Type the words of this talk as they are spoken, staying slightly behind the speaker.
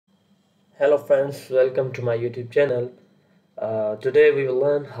Hello friends, welcome to my YouTube channel. Today we will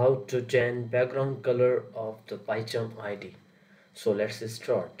learn how to change background color of the PyCharm IDE. So let's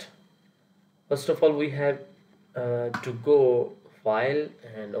start. First of all, we have to go file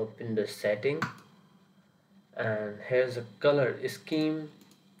and open the setting, and here's a color scheme.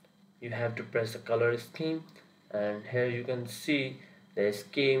 You have to press the color scheme, and here you can see the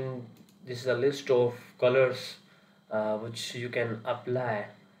scheme. This is a list of colors which you can apply.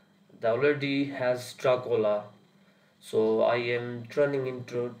 The already has Dracula, so I am turning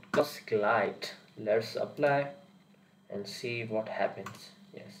into classic light. Let's apply and see what happens.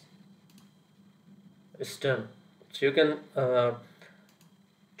 Yes, it's done. So you can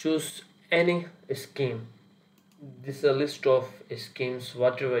choose any scheme. This is a list of schemes,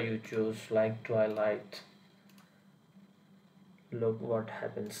 whatever you choose, like twilight. Look what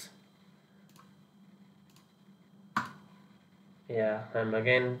happens. Yeah, I'm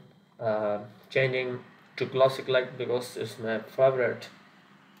again changing to classic light because it's my favorite.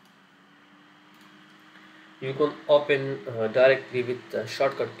 You can open directly with the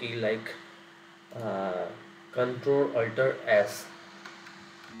shortcut key like uh, Ctrl Alt S,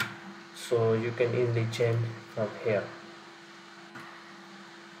 so you can easily change from here.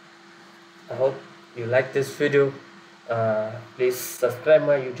 I hope you like this video. Please subscribe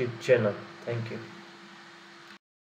my YouTube channel. Thank you.